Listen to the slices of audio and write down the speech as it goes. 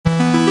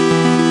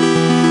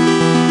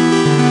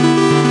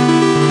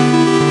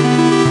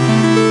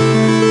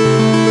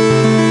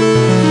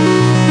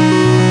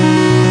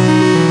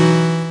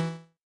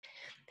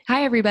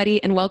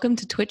everybody, and welcome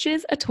to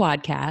Twitch's A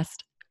Twadcast.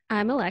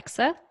 I'm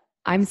Alexa.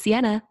 I'm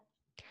Sienna.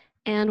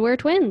 And we're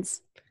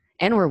twins.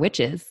 And we're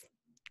witches.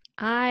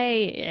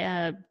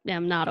 I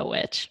am not a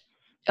witch.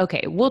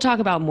 Okay, we'll talk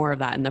about more of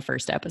that in the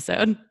first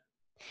episode.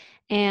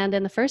 And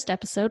in the first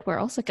episode, we're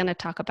also going to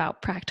talk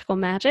about practical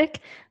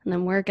magic. And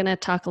then we're going to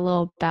talk a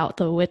little about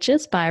The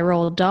Witches by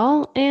Roald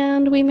Dahl.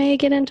 And we may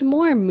get into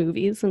more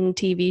movies and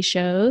TV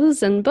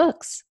shows and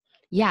books.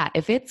 Yeah,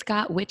 if it's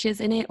got witches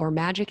in it or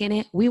magic in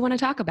it, we want to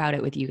talk about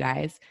it with you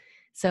guys.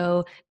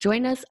 So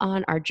join us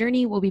on our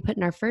journey. We'll be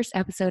putting our first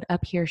episode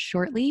up here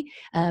shortly.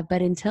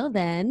 But until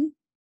then,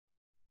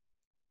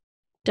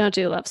 don't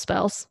do love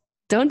spells.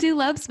 Don't do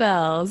love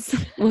spells.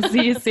 We'll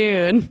see you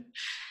soon.